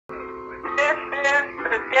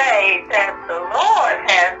the day that the Lord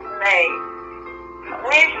has made.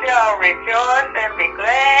 We shall rejoice and be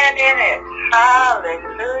glad in it.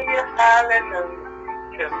 Hallelujah, hallelujah.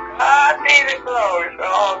 To God be the glory for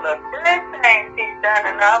all the good things He's done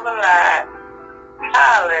in our lives.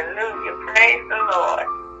 Hallelujah, praise the Lord.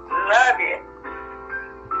 Love you.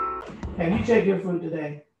 Have you checked your fruit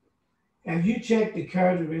today? Have you checked the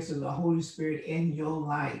characteristics of the Holy Spirit in your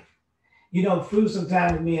life? You know, fruit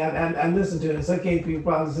sometimes to me, I listen to it. In some cases, people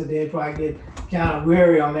probably sit there and probably get kind of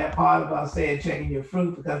weary on that part about saying checking your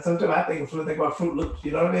fruit, because sometimes I think about Fruit Loops,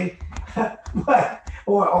 you know what I mean?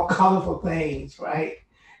 or colorful things, right?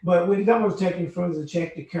 But when it comes to checking fruits, and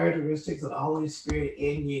check the characteristics of the Holy Spirit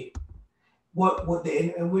in you.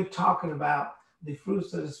 And we're talking about the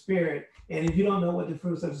fruits of the Spirit. And if you don't know what the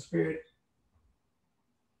fruits of the Spirit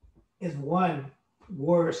is, one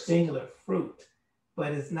word, singular, fruit,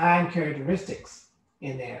 but it's 9 characteristics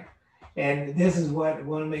in there. And this is what I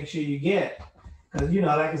want to make sure you get. Because, you know,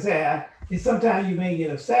 like I said, sometimes you may get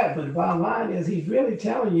upset, but the bottom line is He's really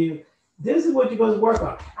telling you, this is what you're supposed to work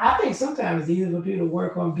on. I think sometimes it's easier for people to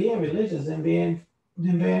work on being religious than being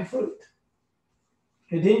fruit.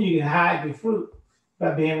 And then you can hide your fruit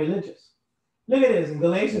by being religious. Look at this in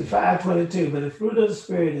Galatians 5:22. But the fruit of the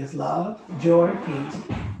Spirit is love, joy, peace,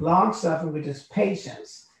 long-suffering, which is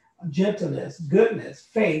patience, gentleness, goodness,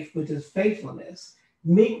 faith, which is faithfulness,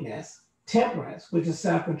 meekness, temperance, which is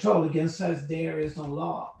self-control. Against such there is no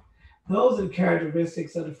law. Those are the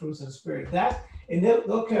characteristics of the fruits of the Spirit.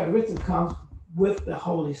 Those characteristics come with the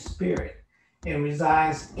Holy Spirit and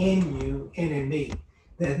resides in you and in me.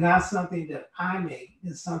 That's not something that I make.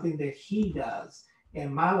 It's something that He does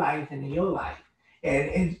in my life and in your life.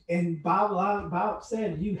 And Bible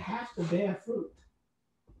said you have to bear fruit,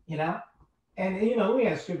 you know? And, you know, we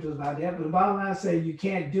have scriptures about that, but the bottom line says you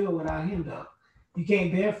can't do it without Him, though. You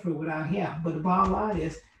can't bear fruit without Him. But the bottom line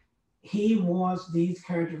is He wants these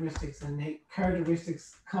characteristics, and the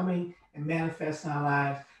characteristics coming and manifest in our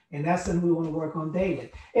lives. And that's something we want to work on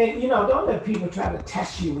daily. And, you know, don't let people try to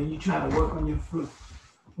test you when you try to work on your fruit,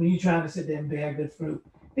 when you're trying to sit there and bear good fruit.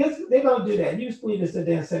 They're going to do that. You need to sit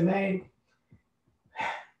there and say, man,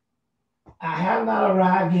 I have not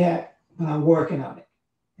arrived yet, but I'm working on it.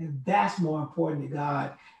 And that's more important to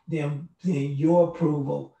God than your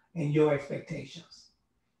approval and your expectations.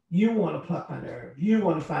 You want to pluck on the herb. You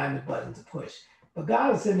want to find the button to push. But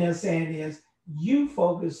God is sitting there saying is, you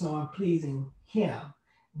focus on pleasing Him,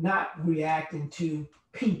 not reacting to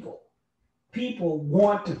people. People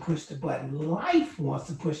want to push the button. Life wants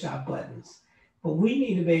to push our buttons. But we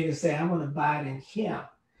need to be able to say, I'm going to abide in Him.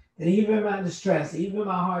 That even in my distress, even in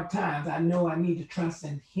my hard times, I know I need to trust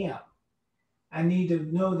in Him. I need to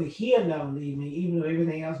know that He'll never leave me, even though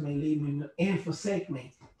everything else may leave me and forsake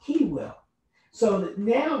me. He will. So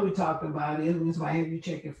now we're talking about it. That's why I have you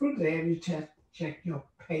check your fruit today. Have you check your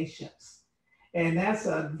patience. And that's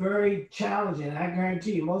a very challenging. I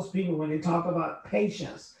guarantee you, most people, when they talk about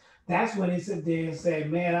patience, that's when they sit there and say,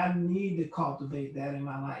 man, I need to cultivate that in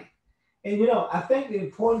my life. And, you know, I think the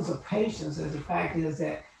importance of patience is the fact is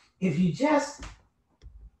that if you just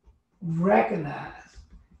recognize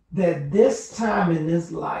that this time in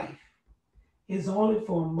this life is only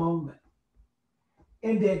for a moment,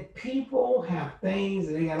 and that people have things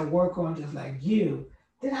that they got to work on just like you,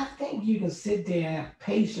 then I think you can sit there and have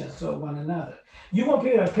patience with one another. You want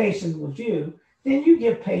people to have patience with you, then you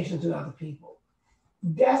give patience to other people.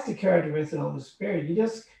 That's the characteristic of the Holy Spirit.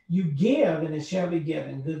 You give, and it shall be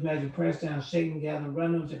given. Good measure, pressed down, shaken together,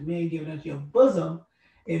 run over to men, given into your bosom.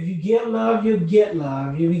 If you give love, you'll get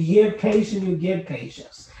love. If you give patience, you'll get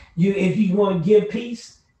patience. If you want to give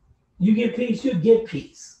peace, you get peace, you get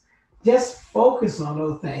peace. Just focus on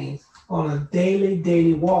those things on a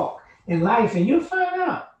daily walk in life, and you'll find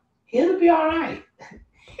out it'll be all right.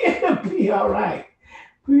 It'll be all right.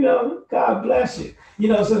 You know, God bless you. You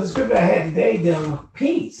know, so the scripture I had today dealing with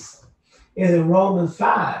peace is in Romans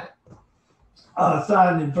 5,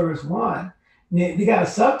 starting in verse 1. They got a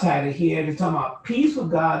subtitle here. They're talking about peace with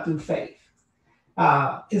God through faith.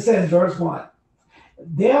 It says, verse 1,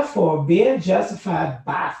 therefore, being justified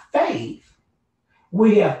by faith,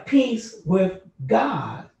 we have peace with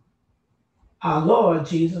God, our Lord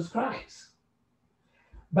Jesus Christ,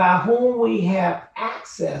 by whom we have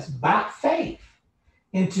access by faith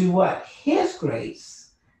into what? His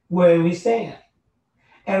grace, where we stand,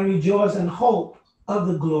 and rejoice in hope of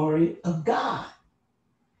the glory of God.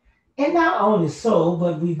 And not only so,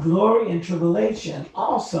 but we glory in tribulation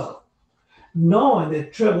also, knowing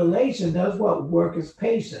that tribulation does what? Worketh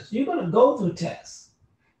patience. You're going to go through tests,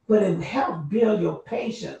 but it helps build your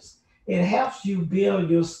patience. It helps you build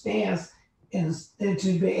your stance and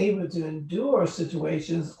to be able to endure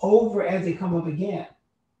situations over as they come up again.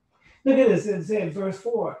 Look at this. It said, verse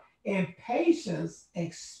 4, and patience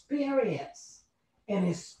experience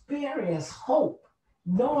hope,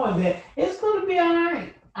 knowing that it's going to be all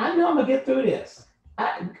right. I know I'm going to get through this.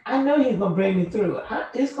 I know he's going to bring me through.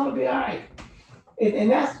 It's going to be all right.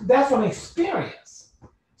 And that's from experience.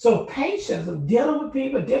 So patience of dealing with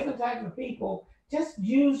people, different types of people, just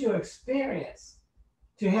use your experience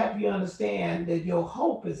to help you understand that your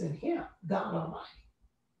hope is in him, God Almighty.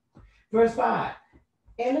 Verse 5,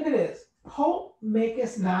 and look at this. Hope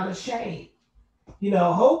maketh not ashamed.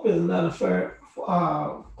 Hope is another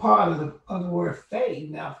part of the word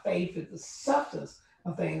faith. Now, faith is the substance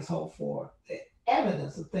of things hoped for, the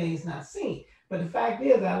evidence of things not seen. But the fact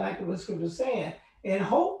is, I like what the scripture is saying, and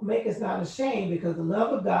hope maketh not ashamed, because the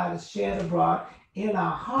love of God is shed abroad in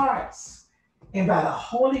our hearts, and by the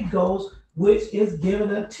Holy Ghost, which is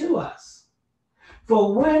given unto us.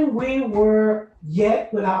 For when we were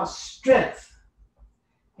yet without strength,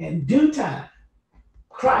 in due time,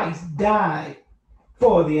 Christ died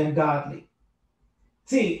for the ungodly.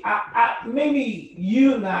 See, maybe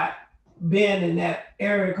you not been in that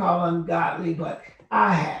area called ungodly, but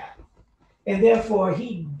I have. And therefore,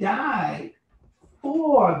 he died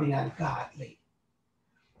for the ungodly.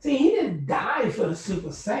 See, he didn't die for the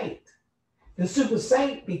super saint. The super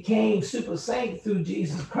saint became super saint through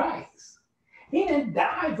Jesus Christ. He didn't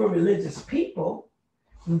die for religious people.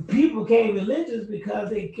 People became religious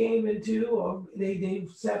because they came into, or they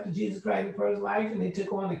accepted Jesus Christ in first life, and they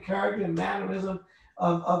took on the character and mannerism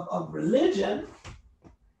of religion.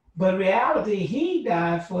 But in reality, he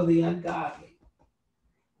died for the ungodly.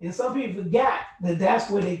 And some people forgot that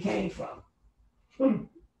that's where they came from.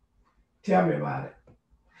 Tell me about it.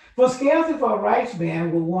 For scarcely for a righteous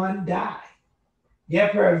man will one die.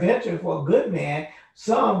 Yet peradventure for a good man,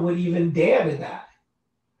 some would even dare to die.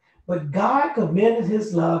 But God commended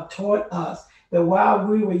his love toward us, that while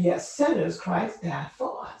we were yet sinners, Christ died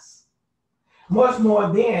for us. Much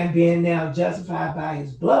more then, being now justified by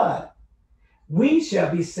his blood, we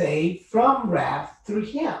shall be saved from wrath through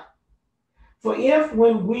him. For if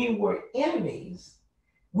when we were enemies,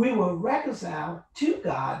 we were reconciled to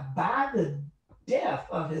God by the death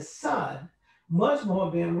of his son, much more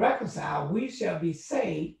being reconciled, we shall be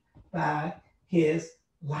saved by his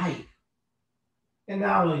life. And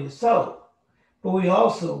not only so, but we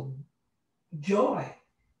also joy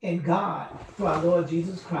in God through our Lord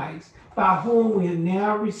Jesus Christ, by whom we have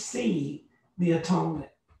now received the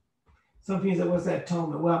atonement. Some people say, what's that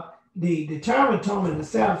atonement? Well, the term atonement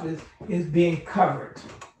itself is being covered.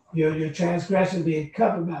 Your transgression being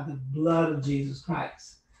covered by the blood of Jesus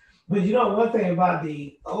Christ. But one thing about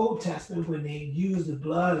the Old Testament, when they used the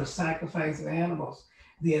blood of sacrifice of animals,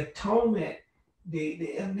 the atonement,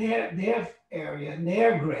 in their area, in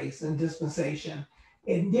their grace and dispensation,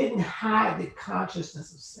 it didn't hide the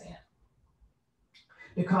consciousness of sin.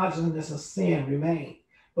 The consciousness of sin remained.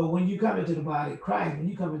 But when you come into the body of Christ, when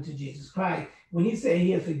you come into Jesus Christ, when he said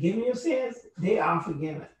he has forgiven your sins, they are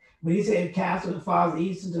forgiven. When he said cast as far as the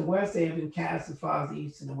east and the west, they have been cast as far as the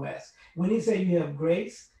east and the west. When he said you have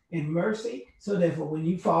grace and mercy, so therefore when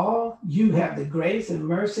you fall, you have the grace and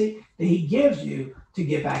mercy that he gives you to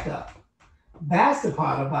get back up. That's the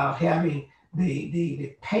part about having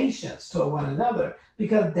the patience toward one another,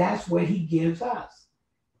 because that's what he gives us.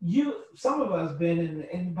 Some of us been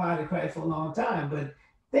in the body of Christ for a long time, but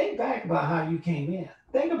think back about how you came in.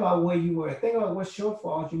 Think about where you were. Think about what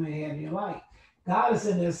shortfalls you may have in your life. God is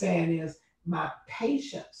in there saying is, my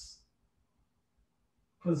patience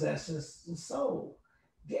possesses the soul.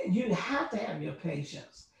 You have to have your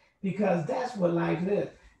patience, because that's what life is.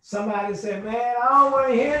 Somebody said, man, I don't want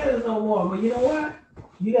to hear this no more. But you know what?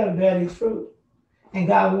 You got to bear these fruit. And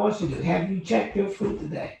God wants you to. Have you checked your fruit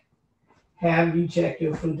today? Have you checked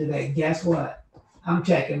your fruit today? Guess what? I'm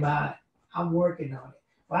checking mine. I'm working on it.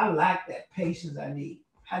 But I like that patience I need.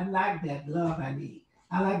 I like that love I need.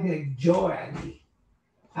 I like that joy I need.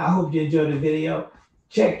 I hope you enjoyed the video.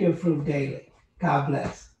 Check your fruit daily. God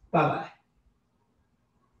bless. Bye-bye.